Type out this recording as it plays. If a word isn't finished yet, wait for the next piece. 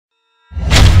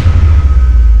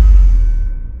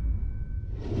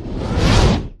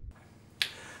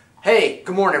Hey,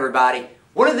 good morning everybody.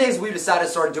 One of the things we've decided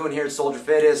to start doing here at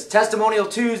Soldierfit is Testimonial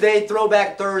Tuesday,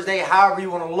 Throwback Thursday, however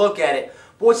you want to look at it.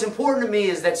 But what's important to me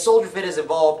is that Soldierfit has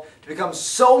evolved to become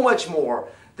so much more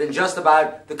than just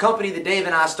about the company that Dave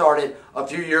and I started a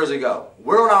few years ago.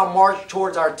 We're on our march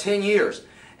towards our 10 years.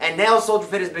 And now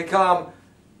Soldierfit has become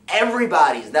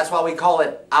everybody's. That's why we call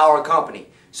it our company.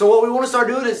 So what we want to start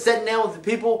doing is sitting down with the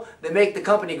people that make the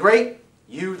company great,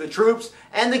 you, the troops,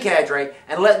 and the cadre,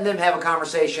 and letting them have a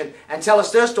conversation and tell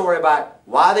us their story about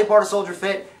why they part of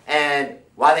Soldierfit and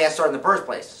why they got started in the first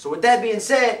place. So with that being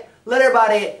said, let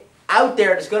everybody out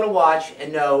there that's going to watch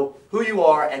and know who you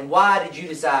are and why did you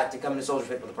decide to come into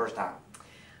Soldierfit for the first time.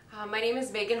 My name is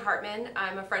Megan Hartman.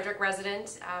 I'm a Frederick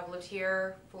resident. I've lived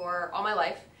here for all my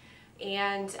life.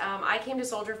 And I came to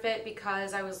Soldierfit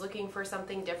because I was looking for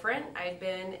something different. I'd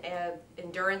been an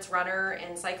endurance runner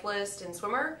and cyclist and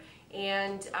swimmer,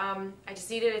 and I just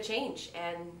needed a change.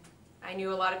 And I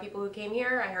knew a lot of people who came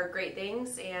here. I heard great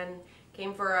things and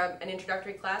came for an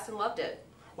introductory class and loved it.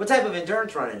 What type of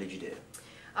endurance running did you do?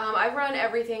 I've run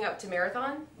everything up to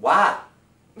marathon. Why?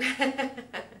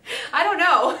 I don't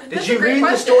know. Did you read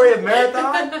the story of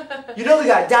marathon? You know the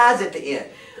guy dies at the end.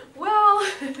 Well,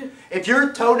 if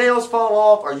your toenails fall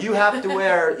off or you have to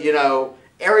wear,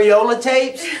 areola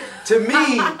tapes, to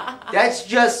me, that's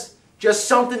just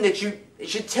something that it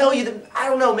should tell you that, I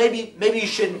don't know, maybe you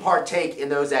shouldn't partake in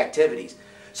those activities.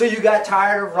 So you got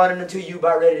tired of running until you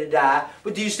about ready to die,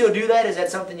 but do you still do that? Is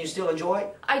that something you still enjoy?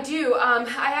 I do. I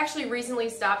actually recently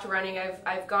stopped running.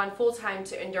 I've gone full-time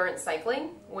to endurance cycling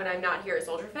when I'm not here at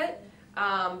Soldierfit,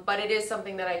 but it is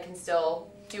something that I can still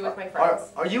do with my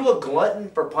friends. Are you a glutton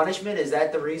for punishment? Is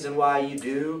that the reason why you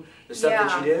do the stuff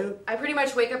that you do? I pretty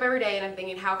much wake up every day and I'm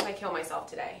thinking, how can I kill myself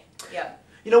today? Yeah.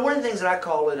 One of the things that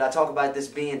I talk about this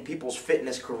being people's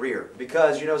fitness career.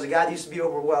 Because, as a guy that used to be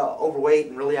overweight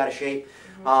and really out of shape,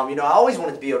 I always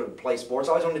wanted to be able to play sports.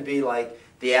 I always wanted to be like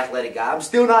the athletic guy. I'm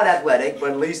still not athletic,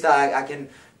 but at least I can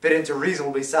fit into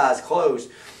reasonably sized clothes.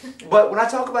 But when I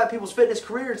talk about people's fitness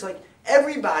career, it's like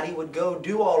everybody would go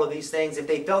do all of these things if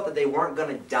they felt that they weren't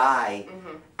going to die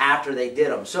after they did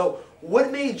them. So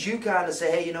what made you kind of say,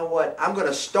 hey, you know what, I'm going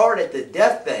to start at the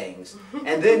death things,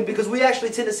 and then, because we actually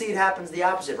tend to see it happens the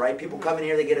opposite, right? People come in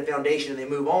here, they get a foundation, and they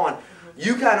move on.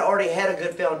 You kind of already had a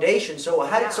good foundation, so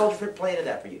how did Soldierfit play into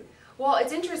that for you? Well,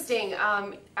 it's interesting.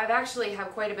 I've actually have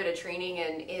quite a bit of training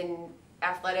in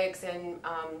athletics and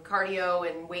cardio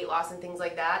and weight loss and things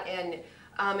like that, and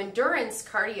endurance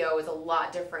cardio is a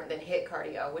lot different than HIIT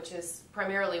cardio, which is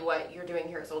primarily what you're doing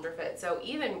here at Soldierfit. So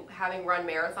even having run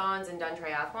marathons and done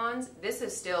triathlons, this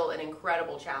is still an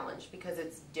incredible challenge because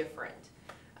it's different.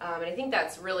 And I think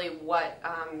that's really what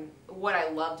I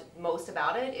loved most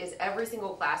about it, is every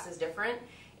single class is different,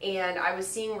 and I was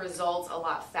seeing results a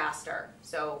lot faster.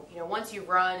 So once you've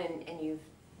run and you've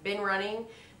been running,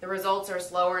 the results are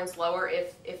slower and slower,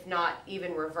 if not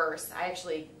even reverse. I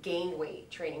actually gained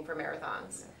weight training for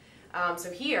marathons.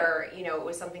 So here, it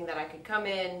was something that I could come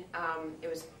in, it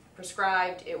was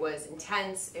prescribed, it was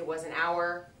intense, it was an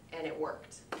hour, and it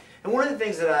worked. And one of the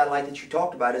things that I like that you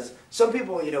talked about is some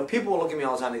people, people will look at me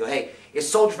all the time and go, hey, is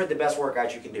Soldierfit the best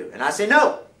workout you can do? And I say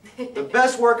no. The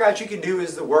best workout you can do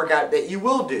is the workout that you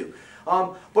will do.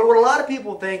 But what a lot of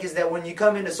people think is that when you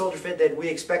come into Soldierfit that we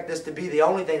expect this to be the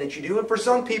only thing that you do, and for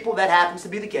some people that happens to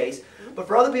be the case, but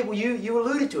for other people you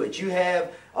alluded to it. You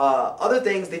have other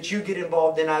things that you get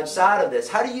involved in outside of this.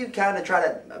 How do you kind of try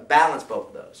to balance both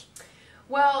of those?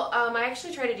 Well, I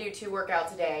actually try to do 2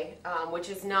 workouts a day, which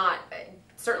is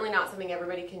certainly not something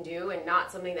everybody can do, and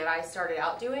not something that I started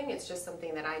out doing. It's just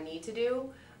something that I need to do.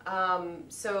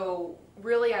 So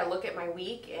really I look at my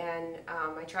week and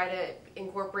I try to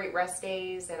incorporate rest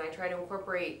days, and I try to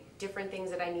incorporate different things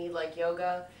that I need, like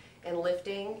yoga and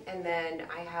lifting, and then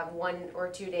I have 1 or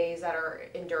 2 days that are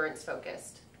endurance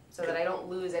focused so that I don't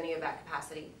lose any of that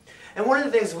capacity. And one of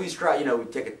the things we strive, we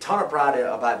take a ton of pride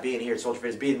about being here at Soldierfit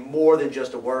is being more than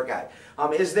just a workout.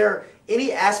 Is there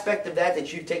any aspect of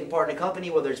that you've taken part in the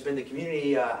company, whether it's been the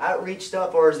community outreach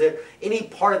stuff, or is there any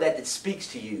part of that speaks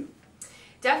to you?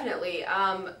 Definitely.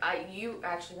 You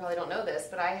actually probably don't know this,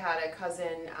 but I had a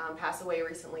cousin pass away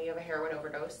recently of a heroin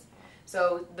overdose.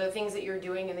 So the things that you're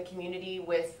doing in the community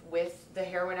with the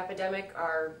heroin epidemic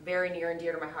are very near and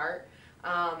dear to my heart.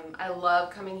 I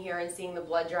love coming here and seeing the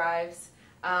blood drives.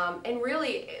 And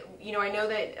really, I know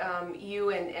that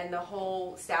you and the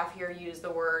whole staff here use the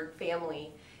word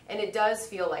family, and it does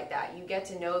feel like that. You get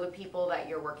to know the people that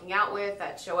you're working out with,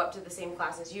 that show up to the same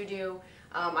classes you do.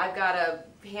 I've got a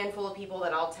handful of people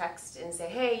that I'll text and say,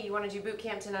 hey, you want to do boot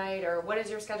camp tonight, or what does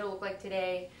your schedule look like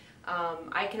today?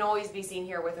 I can always be seen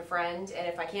here with a friend, and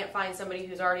if I can't find somebody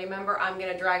who's already a member, I'm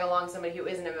going to drag along somebody who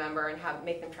isn't a member and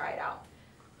make them try it out.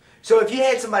 So if you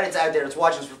had somebody that's out there that's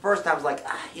watching this for the first time, it's like,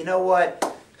 you know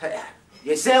what,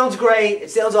 it sounds great,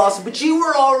 it sounds awesome, but you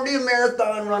were already a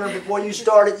marathon runner before you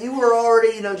started. You were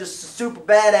already, you know, just super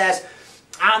badass.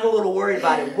 I'm a little worried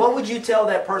about it. What would you tell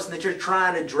that person that you're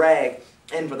trying to drag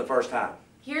in for the first time?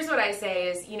 Here's what I say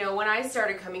is, you know, when I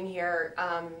started coming here,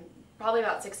 probably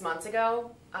about 6 months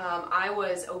ago, I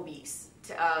was obese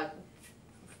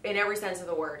in every sense of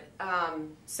the word.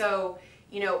 So,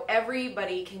 you know,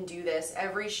 everybody can do this,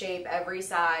 every shape, every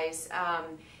size,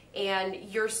 and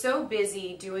you're so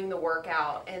busy doing the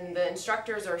workout, and the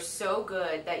instructors are so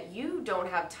good that you don't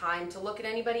have time to look at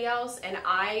anybody else, and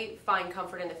I find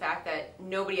comfort in the fact that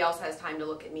nobody else has time to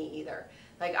look at me either.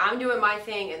 Like, I'm doing my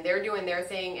thing, and they're doing their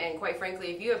thing, and quite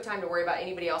frankly, if you have time to worry about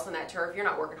anybody else on that turf, you're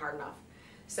not working hard enough.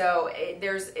 So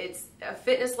it's a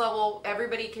fitness level,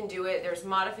 everybody can do it, there's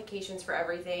modifications for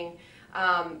everything.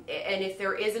 And if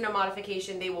there isn't a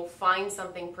modification, they will find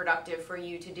something productive for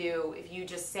you to do if you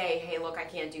just say, hey, look, I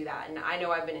can't do that. And I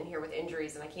know I've been in here with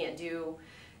injuries and I can't do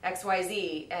X, Y,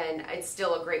 Z, and it's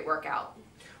still a great workout.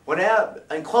 Well, now,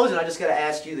 in closing, I just got to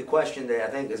ask you the question that I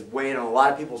think is weighing on a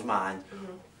lot of people's minds.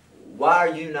 Why are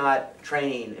you not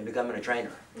training and becoming a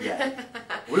trainer yet?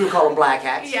 We would call them black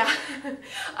hats. Yeah.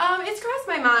 It's crossed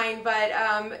my mind,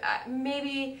 but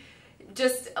maybe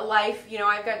just life. You know,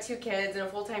 I've got 2 kids and a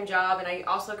full-time job, and I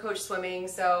also coach swimming,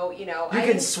 so, you know. You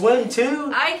can swim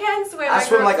too? I can swim. I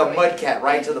swim like a mud cat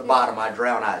right to the bottom. I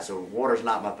drown out, so water's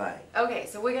not my thing. Okay,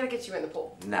 so we got to get you in the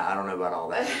pool. No, I don't know about all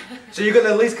that. So you're going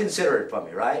to at least consider it for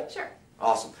me, right? Sure.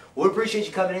 Awesome. Well, we appreciate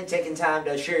you coming in, taking time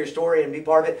to share your story and be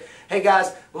part of it. Hey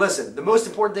guys, listen, the most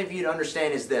important thing for you to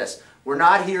understand is this. We're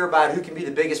not here about who can be the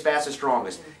biggest, fastest,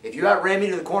 strongest. If you outran me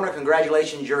to the corner,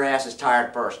 congratulations, your ass is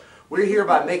tired first. We're here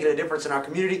about making a difference in our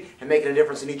community and making a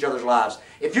difference in each other's lives.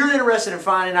 If you're interested in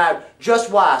finding out just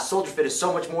why Soldierfit is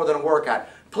so much more than a workout,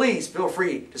 please feel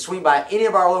free to swing by any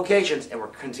of our locations, and we're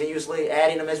continuously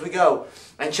adding them as we go,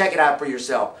 and check it out for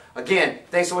yourself. Again,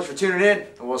 thanks so much for tuning in,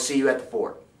 and we'll see you at the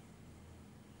fort.